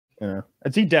Yeah,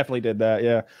 he definitely did that.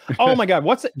 Yeah. Oh my God,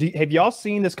 have y'all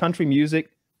seen this country music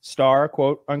star,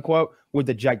 quote unquote, with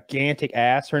the gigantic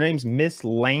ass? Her name's Miss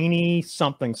Lainey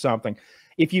something something.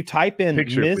 If you type in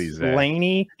Miss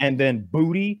Lainey and then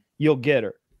booty, you'll get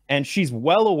her. And she's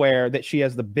well aware that she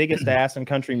has the biggest ass in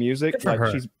country music. Like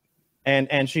she's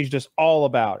and she's just all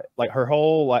about it. Like her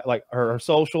whole like her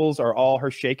socials are all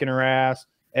her shaking her ass.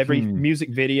 Every music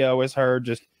video is her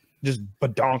just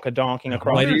badonka-donking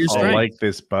across. I like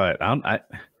this butt.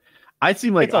 I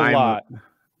seem like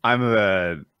I'm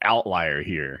the outlier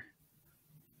here.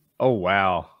 Oh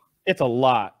wow, it's a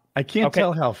lot. I can't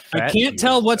tell how fat. I can't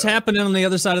tell what's happening on the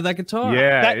other side of that guitar.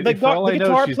 Yeah, the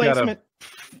guitar placement.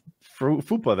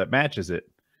 Fupa that matches it.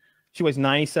 She weighs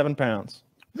 97 pounds.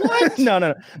 What?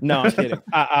 No, I'm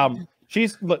kidding.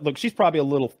 She's probably a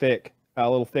little thicker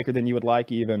than you would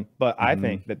like, even. But I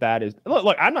think that is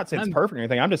look. I'm not saying it's perfect or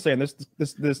anything. I'm just saying this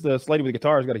lady with the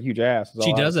guitar has got a huge ass.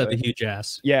 She does have a huge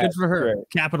ass. Yeah, good for her. Great.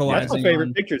 Capitalizing. That's my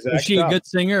favorite pictures. Is she a good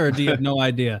singer, or do you have no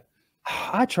idea?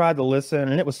 I tried to listen,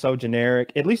 and it was so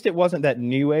generic. At least it wasn't that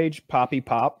new age poppy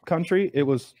pop country. It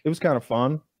was kind of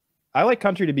fun. I like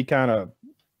country to be kind of,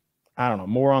 I don't know,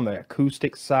 more on the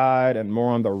acoustic side and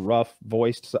more on the rough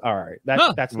voiced side. All right,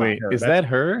 that's wait, not her. Is that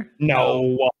her?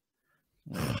 No.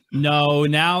 No,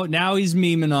 now he's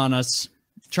memeing on us.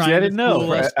 See, I didn't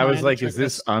know. I was like, is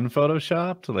this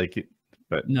unphotoshopped? Like,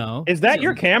 but no. Is that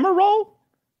your camera roll?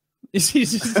 Is he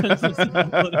just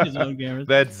his own cameras?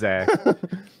 That's Zach.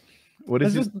 What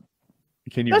is this?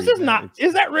 Can you? That's just not.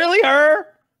 Is that really her?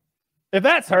 If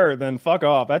that's her, then fuck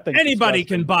off. I think anybody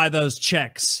can buy those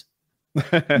checks.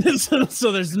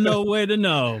 So there's no way to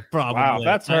know. Probably. Wow, if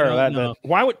that's her.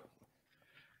 Why would?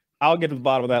 I'll get to the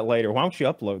bottom of that later. Why don't you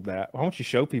upload that? Why don't you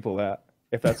show people that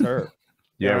if that's her?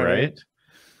 Yeah, right.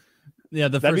 Yeah,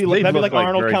 that'd be like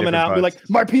Arnold coming out and be like,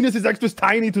 "My penis is extra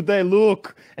tiny today.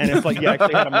 Look," and it's like, "Yeah,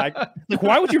 actually had a mic." Like,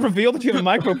 why would you reveal that you have a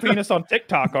micro penis on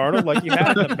TikTok, Arnold? Like you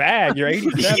had it in the bag. You're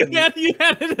 87. You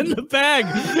had it in the bag,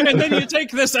 and then you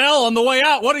take this L on the way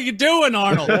out. What are you doing,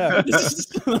 Arnold? Yeah.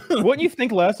 Wouldn't you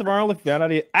think less of Arnold if that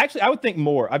idea? Actually, I would think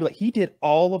more. I'd be like, he did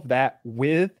all of that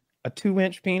with a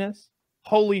 2-inch penis.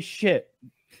 Holy shit!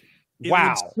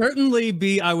 Wow. It would certainly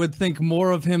be. I would think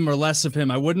more of him or less of him.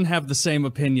 I wouldn't have the same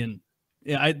opinion.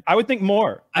 Yeah, I would think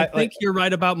more. I think you're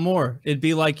right about more. It'd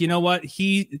be like, you know what?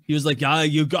 He was like, yeah,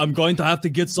 I'm going to have to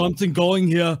get something going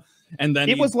here, and then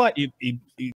it was like he